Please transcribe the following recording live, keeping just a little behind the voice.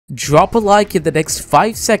drop a like in the next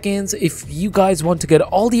 5 seconds if you guys want to get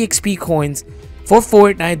all the XP coins for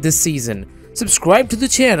Fortnite this season. Subscribe to the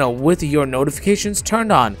channel with your notifications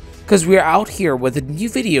turned on, because we're out here with new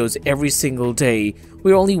videos every single day.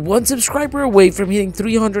 We're only one subscriber away from hitting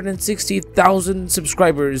 360,000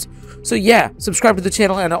 subscribers. So yeah, subscribe to the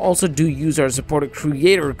channel, and also do use our supported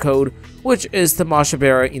creator code, which is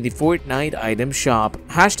Tamashabera in the Fortnite item shop,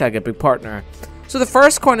 hashtag epic partner. So the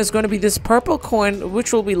first coin is going to be this purple coin,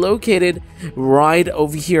 which will be located right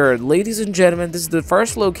over here. Ladies and gentlemen, this is the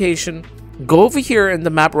first location. Go over here in the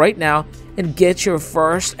map right now and get your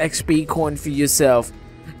first XP coin for yourself.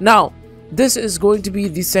 Now, this is going to be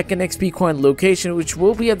the second XP coin location, which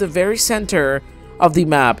will be at the very center of the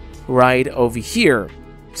map right over here.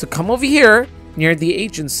 So come over here near the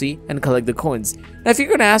agency and collect the coins. Now, if you're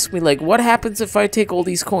going to ask me, like, what happens if I take all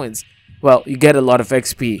these coins? Well, you get a lot of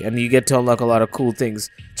XP and you get to unlock a lot of cool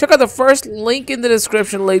things. Check out the first link in the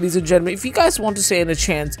description, ladies and gentlemen, if you guys want to stand a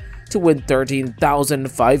chance to win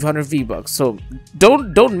 13,500 V-Bucks. So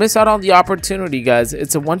don't miss out on the opportunity, guys.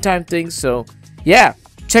 It's a one-time thing, so yeah,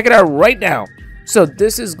 check it out right now. So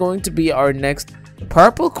this is going to be our next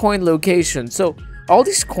purple coin location. So all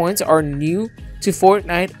these coins are new to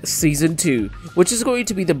Fortnite Season 2, which is going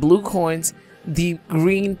to be the blue coins, the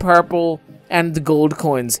green, purple, and the gold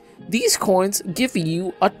coins. These coins give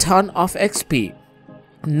you a ton of XP.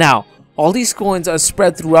 Now, all these coins are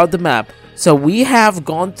spread throughout the map, so we have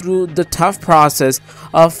gone through the tough process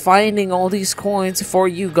of finding all these coins for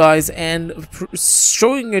you guys and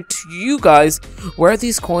showing it to you guys where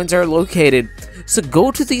these coins are located. So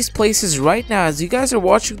go to these places right now. As you guys are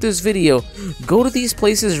watching this video, go to these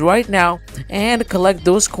places right now and collect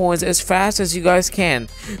those coins as fast as you guys can,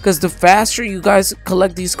 because the faster you guys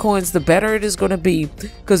collect these coins, the better it is going to be,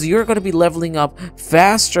 because you're going to be leveling up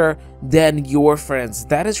faster than your friends.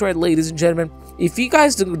 That is right, ladies and gentlemen. If you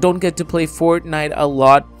guys don't get to play Fortnite a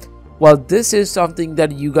lot, well, this is something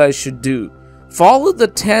that you guys should do. Follow the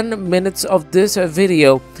 10 minutes of this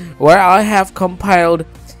video where I have compiled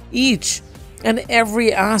each and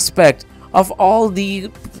every aspect of all the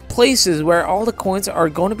places where all the coins are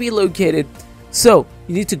going to be located. So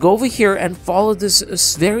you need to go over here and follow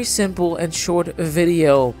this very simple and short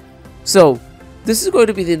video. So this is going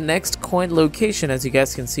to be the next coin location, as you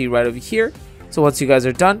guys can see right over here. So once you guys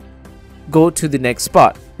are done, go to the next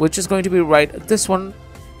spot, which is going to be right at this one.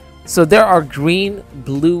 So there are green,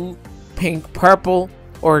 blue, pink, purple,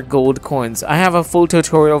 or gold coins. I have a full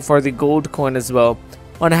tutorial for the gold coin as well,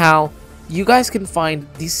 on how you guys can find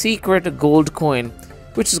the secret gold coin,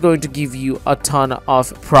 which is going to give you a ton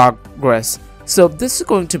of progress. So this is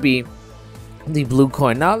going to be the blue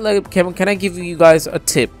coin. Now, can I give you guys a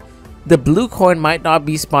tip? The blue coin might not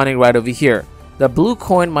be spawning right over here. The blue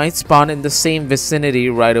coin might spawn in the same vicinity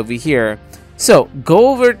right over here. So go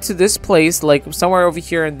over to this place, like somewhere over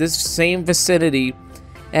here in this same vicinity,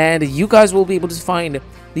 and you guys will be able to find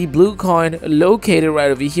the blue coin located right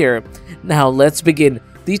over here. Now let's begin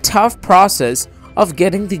the tough process of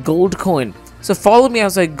getting the gold coin. So follow me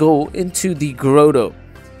as I go into the grotto.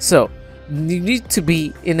 So you need to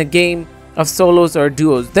be in a game of solos or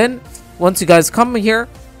duos. Then once you guys come here,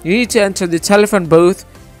 you need to enter the telephone booth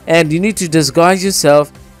and you need to disguise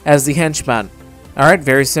yourself as the henchman. Alright,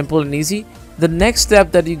 very simple and easy. The next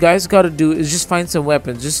step that you guys got to do is just find some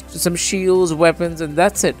weapons, just some shields, weapons, and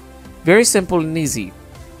that's it. Very simple and easy.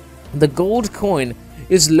 The gold coin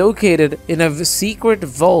is located in a secret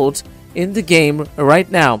vault in the game right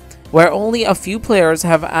now, where only a few players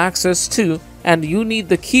have access to, and you need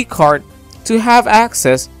the key card to have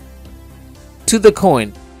access to the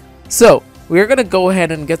coin. So we're gonna go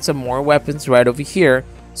ahead and get some more weapons right over here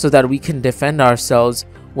so that we can defend ourselves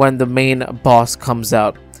when the main boss comes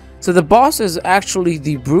out. So the boss is actually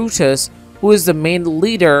the Brutus, who is the main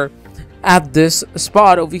leader at this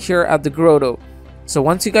spot over here at the grotto. So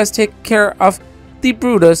once you guys take care of the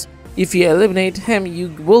Brutus, if you eliminate him, you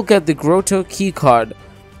will get the grotto key card.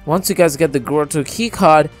 Once you guys get the grotto key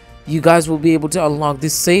card, you guys will be able to unlock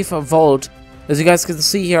this safe vault, as you guys can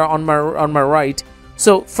see here on my right.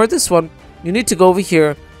 So for this one, you need to go over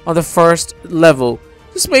here on the first level.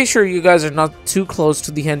 Just make sure you guys are not too close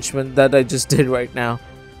to the henchman that I just did right now.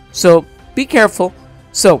 So be careful.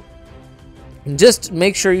 So just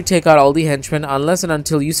make sure you take out all the henchmen unless and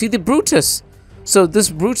until you see the Brutus. So this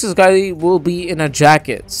Brutus guy will be in a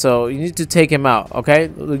jacket, so you need to take him out.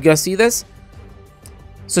 Okay, you guys see this?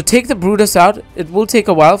 So take the Brutus out. It will take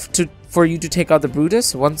a while for you to take out the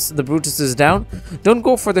Brutus. Once the Brutus is down, don't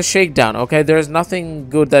go for the shakedown. Okay, there's nothing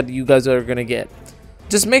good that you guys are gonna get.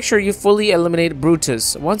 Just make sure you fully eliminate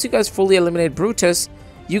Brutus. Once you guys fully eliminate Brutus,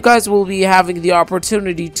 you guys will be having the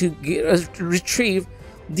opportunity to retrieve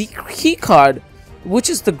the key card, which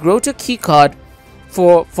is the Grotto key card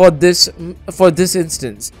for this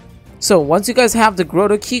instance. So once you guys have the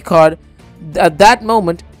Grotto key card, at that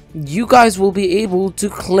moment you guys will be able to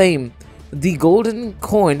claim the golden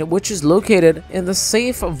coin, which is located in the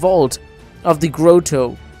safe vault of the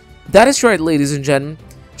Grotto. That is right, ladies and gentlemen.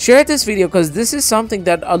 Share this video because this is something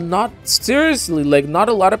that not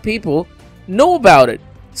a lot of people know about it.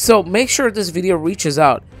 So make sure this video reaches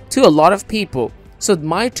out to a lot of people. So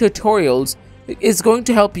my tutorials is going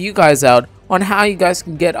to help you guys out on how you guys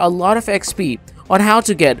can get a lot of XP, on how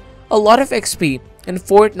to get a lot of XP in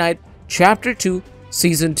Fortnite Chapter 2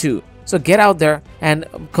 Season 2. So get out there and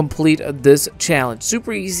complete this challenge.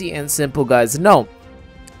 Super easy and simple, guys. No,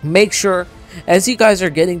 make sure as you guys are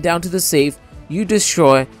getting down to the safe, you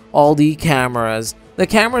destroy all the cameras. The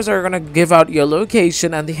cameras are going to give out your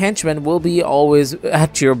location and the henchmen will be always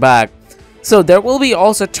at your back. So there will be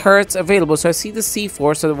also turrets available. So I see the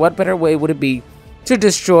C4, so what better way would it be to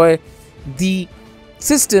destroy the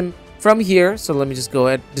system from here? So let me just go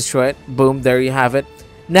ahead, destroy it. Boom, there you have it.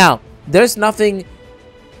 Now, there's nothing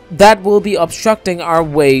that will be obstructing our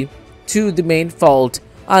way to the main vault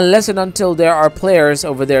unless and until there are players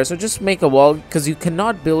over there. So just make a wall because you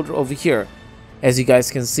cannot build over here. As you guys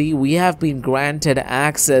can see, we have been granted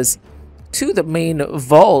access to the main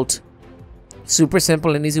vault. Super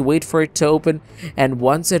simple and easy. Wait for it to open, and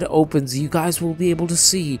once it opens, you guys will be able to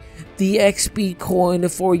see the XP coin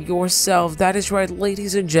for yourself. That is right,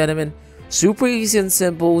 ladies and gentlemen. Super easy and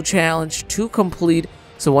simple challenge to complete.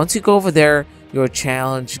 So once you go over there, your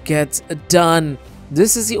challenge gets done.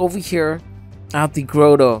 This is the over here at the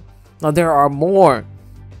Grotto. Now there are more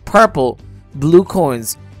purple, blue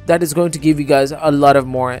coins that is going to give you guys a lot of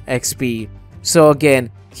more XP. So again,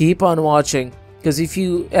 keep on watching, because if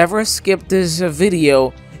you ever skip this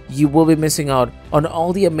video, you will be missing out on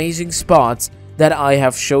all the amazing spots that I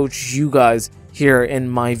have showed you guys here in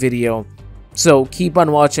my video. So keep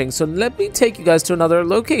on watching. So let me take you guys to another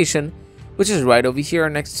location, which is right over here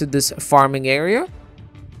next to this farming area.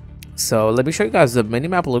 So let me show you guys the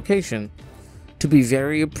minimap location to be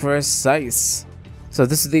very precise. So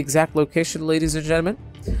this is the exact location, ladies and gentlemen.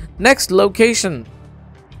 Next location,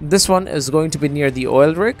 this one is going to be near the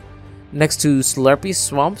oil rig next to Slurpy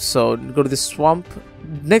Swamp. So go to the swamp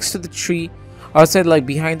next to the tree. Outside, like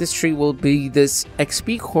behind this tree, will be this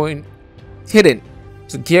XP coin hidden.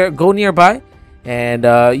 So go nearby and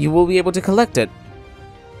you will be able to collect it.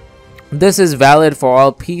 This is valid for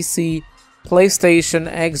all PC,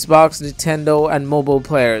 PlayStation, Xbox, Nintendo, and mobile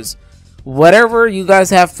players. Whatever you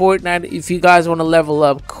guys have Fortnite, if you guys want to level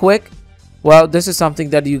up quick, well, this is something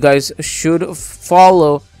that you guys should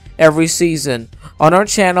follow every season. On our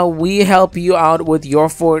channel, we help you out with your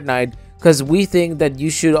Fortnite because we think that you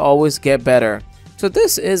should always get better. So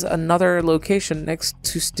this is another location next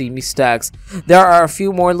to Steamy Stacks. There are a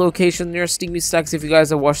few more locations near Steamy Stacks. If you guys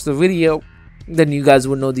have watched the video, then you guys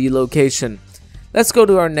will know the location. Let's go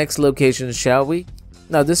to our next location, shall we?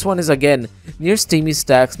 Now this one is again near Steamy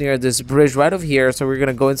Stacks, near this bridge right over here. So we're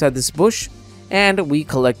gonna go inside this bush, and we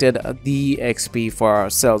collected the XP for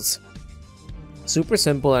ourselves. Super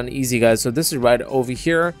simple and easy, guys. So this is right over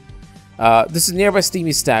here. This is nearby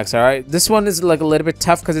Steamy Stacks. All right, this one is like a little bit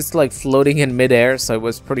tough because it's like floating in midair, so it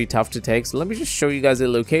was pretty tough to take. So let me just show you guys the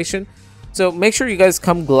location. So make sure you guys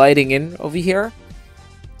come gliding in over here.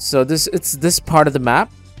 So it's this part of the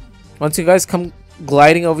map. Once you guys come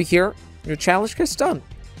gliding over here, your challenge gets done.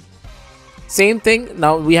 Same thing.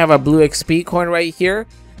 Now we have a blue XP coin right here.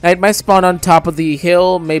 Now it might spawn on top of the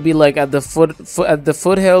hill, maybe like at the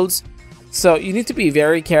foothills. So you need to be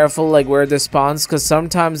very careful like where this spawns, because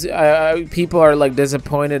sometimes people are like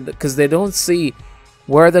disappointed because they don't see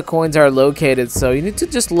where the coins are located. So you need to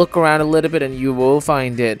just look around a little bit and you will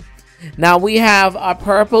find it. Now we have a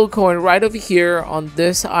purple coin right over here on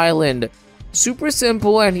this island. Super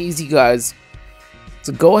simple and easy, guys.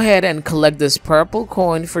 So go ahead and collect this purple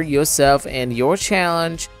coin for yourself and your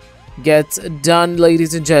challenge gets done,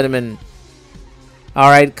 ladies and gentlemen.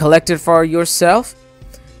 Alright, collect it for yourself.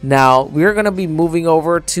 Now we're gonna be moving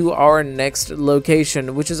over to our next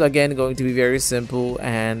location, which is again going to be very simple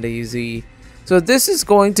and easy. So this is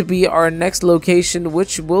going to be our next location,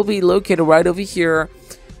 which will be located right over here.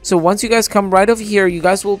 So once you guys come right over here, you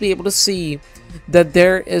guys will be able to see that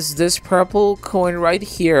there is this purple coin right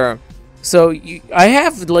here. So I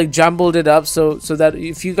have like jumbled it up so that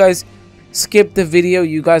if you guys skip the video,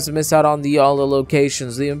 you guys miss out on all the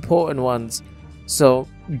locations, the important ones. So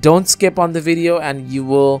don't skip on the video and you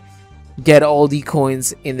will get all the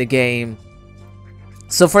coins in the game.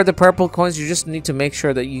 So for the purple coins, you just need to make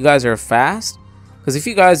sure that you guys are fast. Because if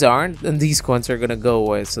you guys aren't, then these coins are gonna go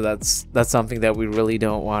away. So that's something that we really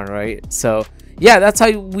don't want, right? So yeah, that's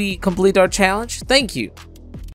how we complete our challenge. Thank you.